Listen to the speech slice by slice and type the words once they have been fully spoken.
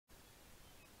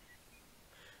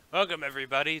Welcome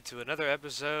everybody to another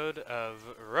episode of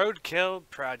RoadKill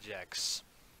Projects,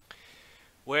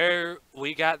 where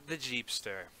we got the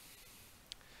Jeepster,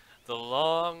 the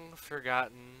long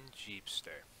forgotten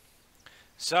Jeepster.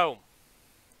 So,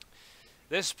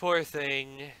 this poor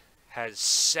thing has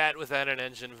sat without an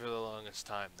engine for the longest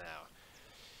time now.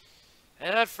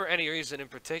 And not for any reason in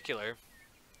particular.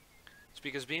 It's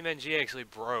because BeamNG actually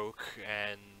broke,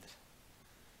 and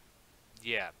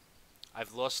yeah.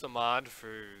 I've lost the mod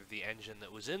for the engine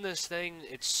that was in this thing.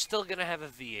 It's still going to have a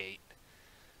V8.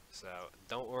 So,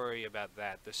 don't worry about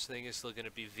that. This thing is still going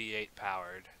to be V8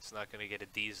 powered. It's not going to get a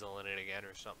diesel in it again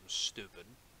or something stupid.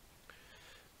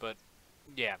 But,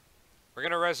 yeah. We're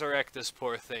going to resurrect this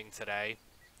poor thing today.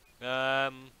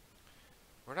 We're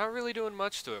not really doing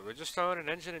much to it. We're just throwing an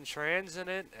engine and trans in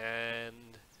it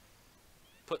and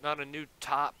putting on a new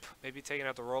top. Maybe taking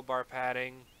out the roll bar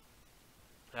padding.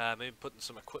 Maybe putting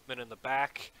some equipment in the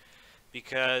back,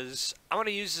 because I want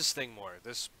to use this thing more.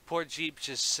 This poor Jeep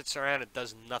just sits around and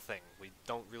does nothing. We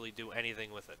don't really do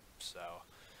anything with it, so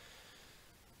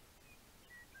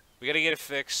we got to get it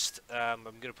fixed. I'm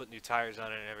gonna put new tires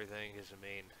on it and everything, because I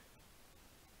mean,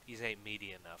 these ain't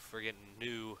meaty enough. We're getting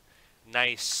new,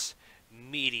 nice,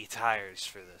 meaty tires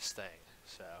for this thing,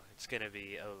 so it's gonna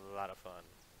be a lot of fun.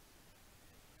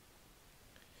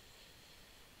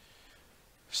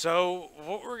 So,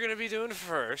 what we're going to be doing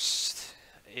first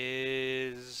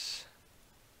is...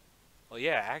 Well,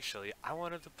 yeah, actually, I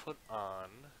wanted to put on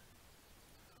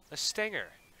a stinger.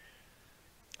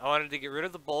 I wanted to get rid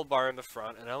of the bull bar in the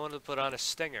front, and I wanted to put on a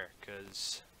stinger,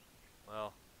 because,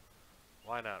 well,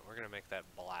 why not? We're going to make that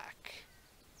black.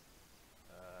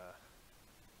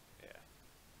 Yeah.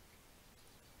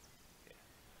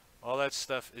 All that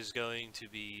stuff is going to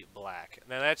be black.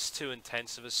 Now, that's too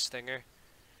intense of a stinger.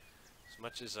 As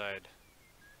much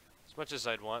as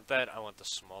I'd want that, I want the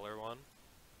smaller one.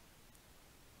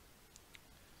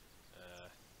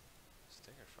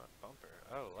 Stinger front bumper.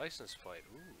 Oh, license plate.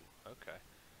 Ooh, okay.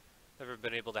 Never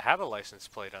been able to have a license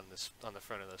plate on the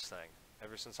front of this thing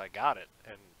ever since I got it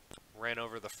and ran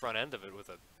over the front end of it with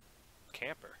a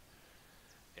camper.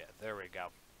 Yeah, there we go.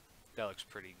 That looks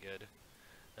pretty good.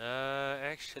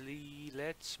 Actually,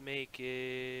 let's make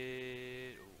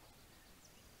it. Ooh.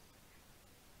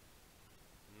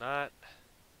 Not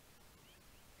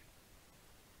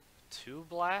too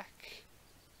black.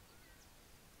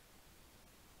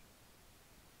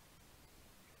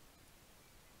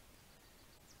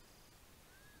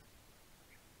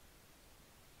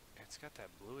 It's got that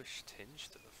bluish tinge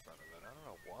to the front of it. I don't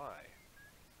know why.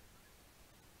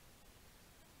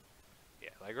 Yeah,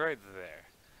 like right there.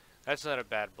 That's not a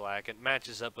bad black. It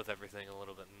matches up with everything a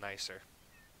little bit nicer.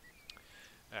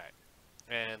 Alright.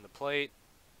 And the plate.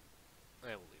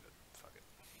 We'll leave it. Fuck it.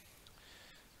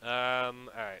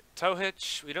 Alright. Tow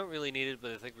hitch. We don't really need it,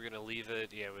 but I think we're going to leave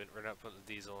it. Yeah, we're not putting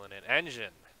the diesel in it. Engine.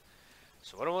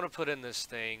 So what I want to put in this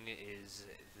thing is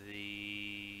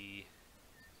the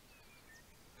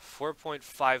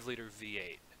 4.5 liter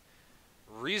V8.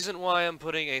 Reason why I'm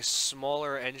putting a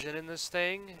smaller engine in this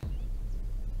thing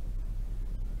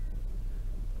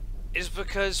is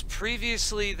because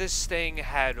previously this thing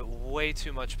had way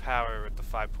too much power with the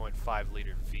 5.5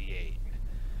 liter V8.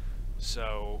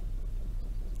 So,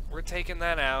 we're taking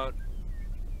that out.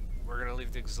 We're going to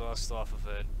leave the exhaust off of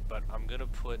it, but I'm going to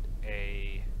put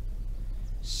a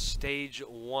Stage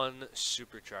 1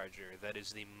 supercharger. That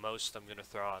is the most I'm going to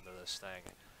throw onto this thing.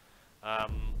 I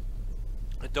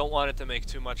don't want it to make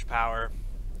too much power,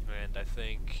 and I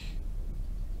think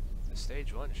the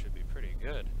Stage 1 should be pretty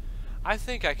good. I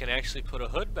think I can actually put a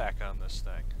hood back on this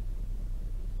thing.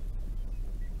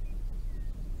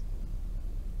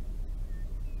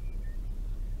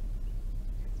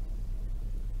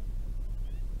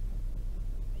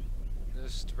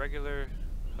 Just regular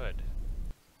hood.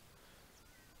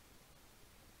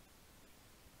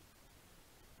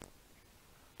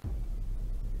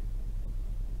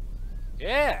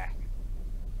 Yeah!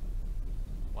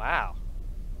 Wow.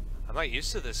 I'm not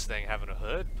used to this thing having a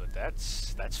hood, but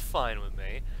that's fine with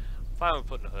me. I'm fine with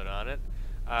putting a hood on it.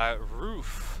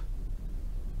 Roof.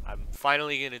 I'm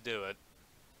finally gonna do it.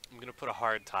 I'm gonna put a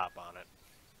hard top on it.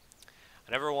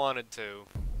 I never wanted to.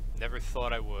 Never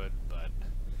thought I would, but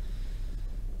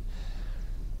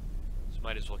just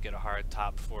might as well get a hard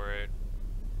top for it.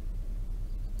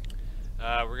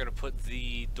 We're gonna put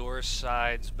the door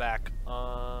sides back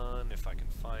on, if I can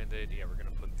find it. Yeah, we're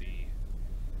gonna put the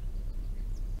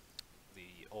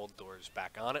old doors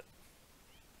back on it.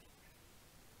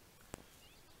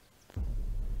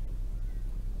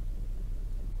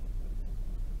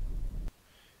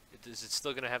 Is it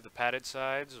still gonna have the padded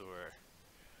sides, or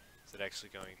is it actually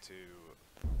going to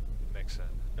mix in?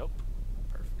 Nope.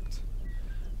 Perfect.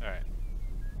 Alright.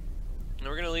 Now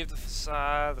we're going to leave the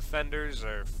facade. The fenders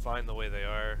are fine the way they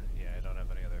are. Yeah, I don't have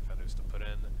any other fenders to put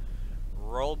in.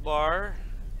 Roll bar.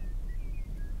 I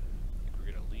think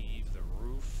we're going to leave the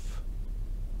roof.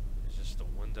 It's just a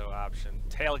window option.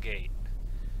 Tailgate.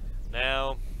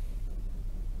 Now,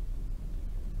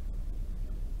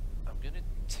 I'm going to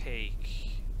take...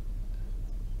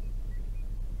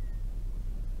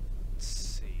 Let's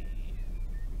see.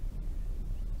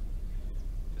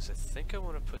 Because I think I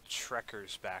want to put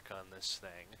Trekkers back on this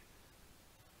thing.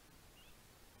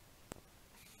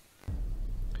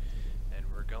 And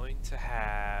we're going to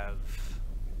have...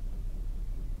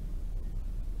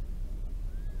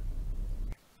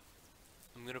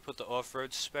 I'm going to put the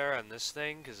off-road spare on this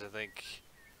thing, because I think...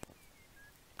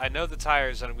 I know the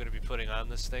tires that I'm going to be putting on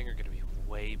this thing are going to be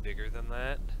way bigger than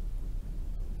that.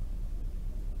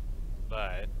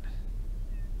 But...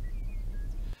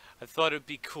 I thought it would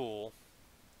be cool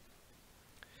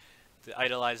to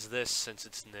idolize this since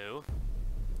it's new.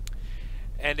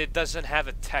 And it doesn't have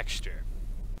a texture.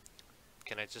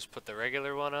 Can I just put the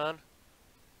regular one on?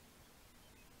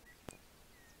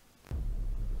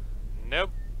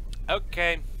 Nope.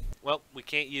 Okay. Well, we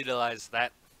can't utilize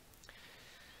that.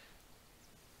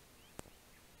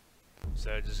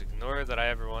 So just ignore that I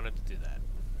ever wanted to do that.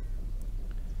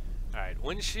 Alright,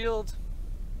 windshield.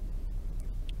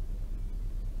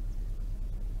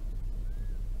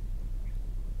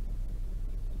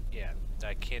 Yeah,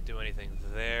 I can't do anything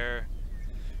there.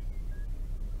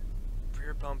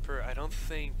 Rear bumper, I don't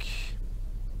think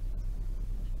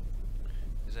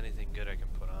there's anything good I can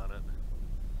put on it.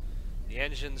 The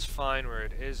engine's fine where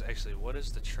it is. Actually, what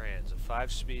is the trans? A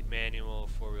 5-speed manual,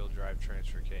 4-wheel drive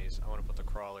transfer case. I want to put the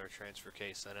crawler transfer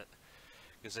case in it,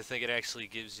 because I think it actually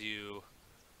gives you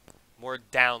more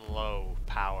down-low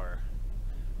power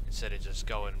instead of just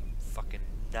going fucking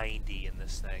 90 in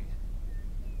this thing.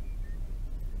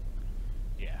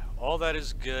 Yeah, all that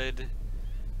is good.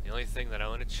 The only thing that I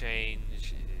want to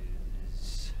change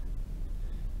is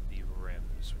the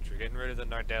rims, which we're getting rid of the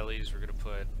Nardellis. We're going to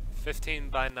put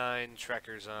 15x9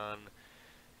 Trekkers on,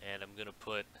 and I'm going to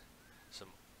put some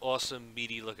awesome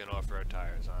meaty looking off-road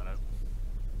tires on it.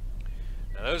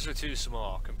 Now those are too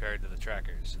small compared to the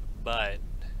Trekkers, but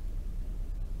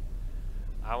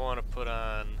I want to put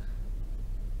on,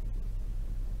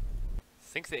 I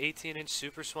think the 18-inch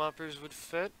Super Swampers would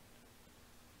fit.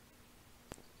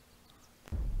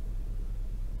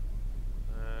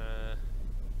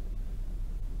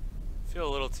 Feel a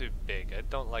little too big. I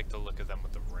don't like the look of them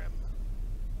with the rim.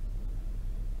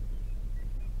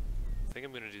 I think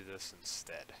I'm going to do this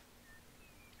instead.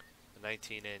 The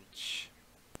 19-inch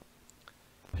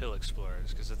Hill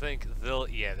Explorers, because I think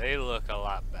they look a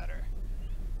lot better.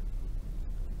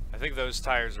 I think those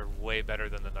tires are way better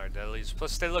than the Nardellis.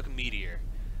 Plus, they look meatier.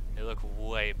 They look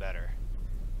way better.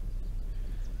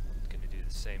 Going to do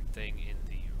the same thing in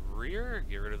the rear.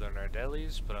 Get rid of the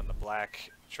Nardellis. Put on the black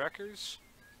Trekkers.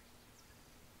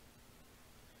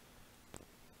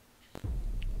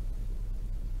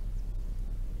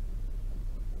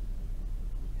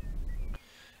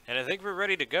 And I think we're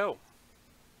ready to go.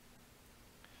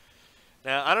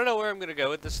 Now, I don't know where I'm going to go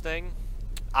with this thing.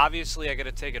 Obviously, I got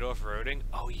to take it off-roading.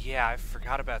 Oh yeah, I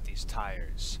forgot about these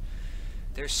tires.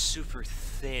 They're super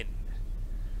thin.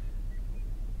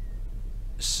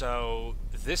 So,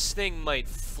 this thing might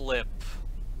flip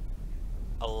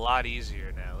a lot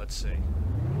easier now. Let's see.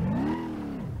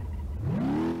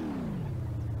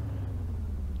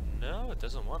 No, it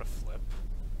doesn't want to flip.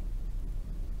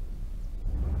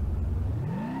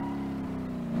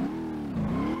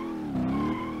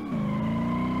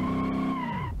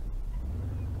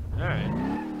 Alright.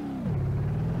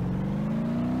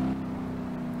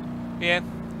 Yeah,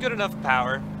 good enough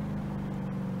power.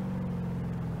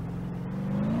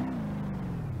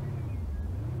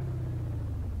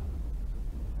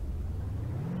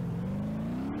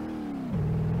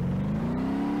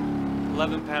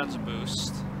 £11 of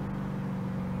boost.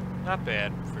 Not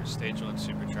bad for a Stage 1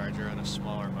 supercharger on a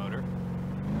smaller motor.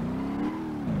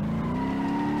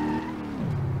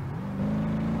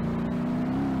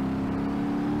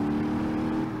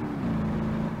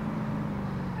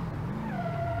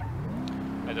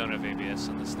 I don't have ABS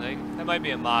on this thing. That might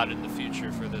be a mod in the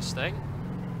future for this thing.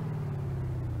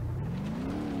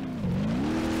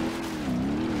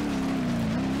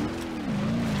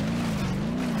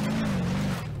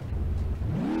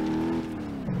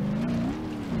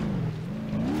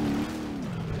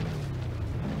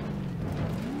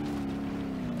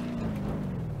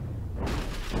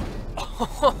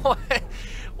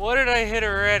 What did I hit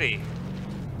already?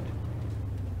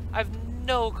 I've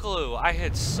no clue. I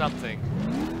hit something.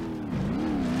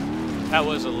 That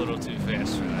was a little too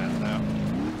fast for that, though.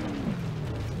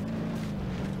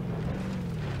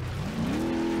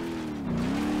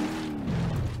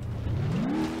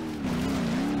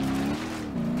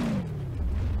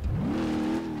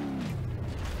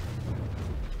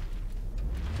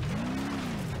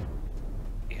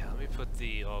 Yeah, let me put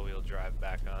the all-wheel drive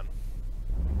back on.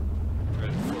 Or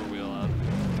the four-wheel on.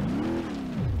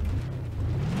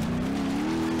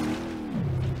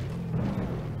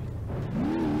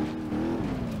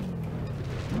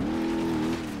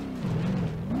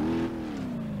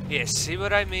 Yeah, see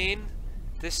what I mean?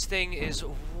 This thing is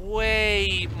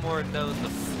way more known to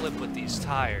flip with these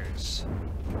tires.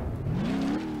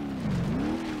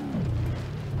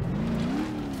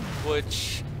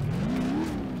 Which,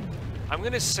 I'm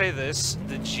gonna say this,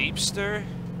 the Jeepster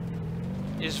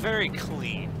is very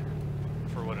clean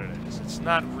for what it is. It's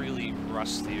not really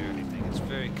rusty or anything, it's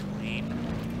very clean.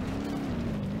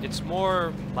 It's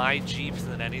more my Jeep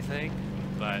than anything,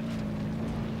 but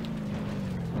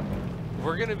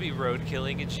we're going to be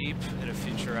roadkilling a Jeep in a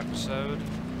future episode.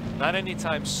 Not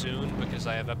anytime soon, because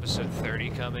I have episode 30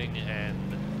 coming, and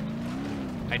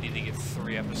I need to get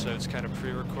 3 episodes kind of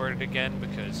pre-recorded again,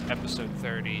 because episode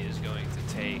 30 is going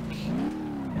to take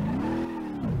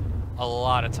a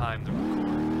lot of time to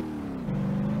record.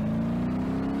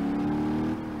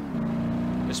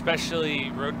 Especially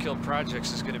Roadkill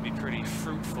Projects is going to be pretty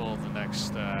fruitful the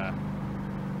next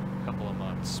couple of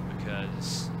months,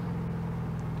 because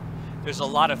there's a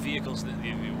lot of vehicles that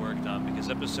need to be worked on, because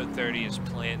episode 30 is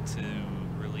planned to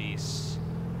release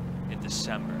in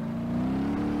December.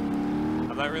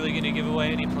 I'm not really going to give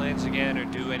away any plans again or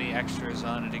do any extras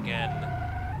on it again.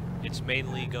 It's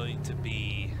mainly going to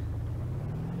be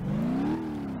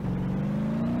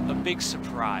a big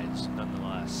surprise,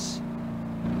 nonetheless.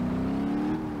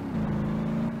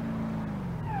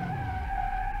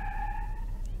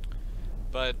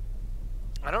 But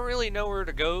I don't really know where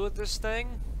to go with this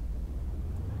thing.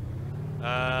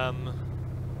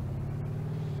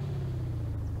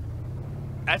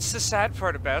 That's the sad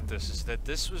part about this, is that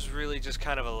this was really just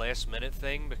kind of a last-minute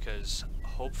thing, because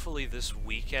hopefully this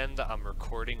weekend I'm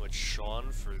recording with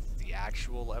Sean for the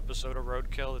actual episode of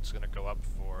Roadkill. It's going to go up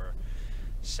for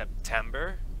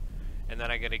September, and then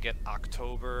I got to get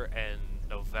October and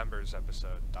November's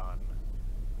episode done,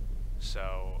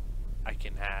 so I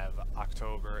can have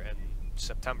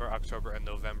September, October, and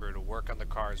November to work on the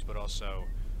cars, but also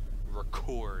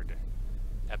record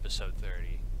episode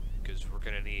 30, because we're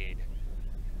gonna need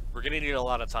a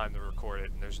lot of time to record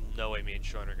it, and there's no way me and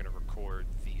Sean are gonna record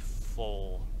the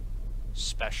full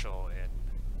special in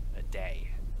a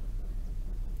day.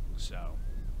 So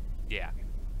yeah,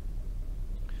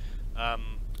 I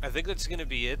think that's gonna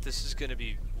be it. This is gonna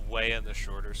be way on the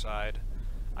shorter side.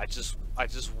 I just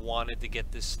wanted to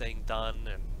get this thing done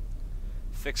and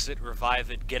fix it,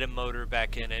 revive it, get a motor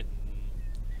back in it,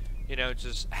 you know,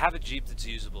 just have a Jeep that's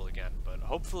usable again. But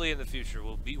hopefully in the future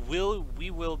we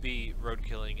will be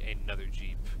roadkilling another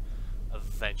Jeep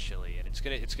eventually, and it's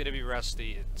gonna be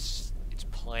rusty. It's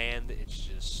planned. It's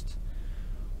just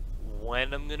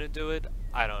when I'm gonna do it,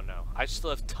 I don't know. I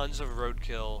still have tons of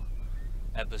roadkill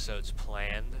episodes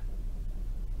planned,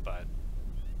 but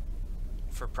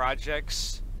for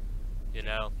projects, you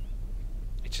know,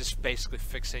 it's just basically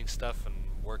fixing stuff and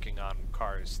working on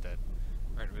cars that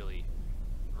aren't really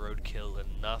roadkill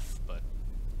enough, but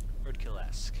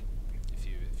roadkill-esque, if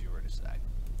you were to say.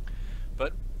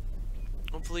 But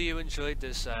hopefully you enjoyed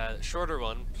this shorter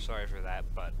one. Sorry for that,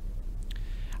 but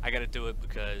I gotta do it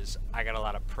because I got a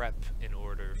lot of prep in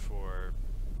order for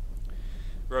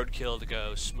Roadkill to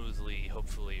go smoothly,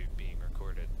 hopefully being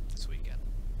recorded this weekend.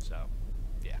 So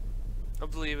yeah,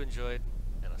 hopefully you enjoyed,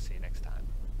 and I'll see you next time.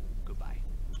 Goodbye.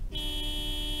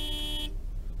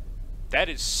 That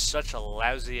is such a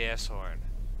lousy ass horn.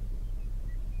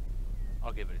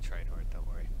 I'll give it a try, Nord, don't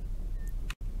worry.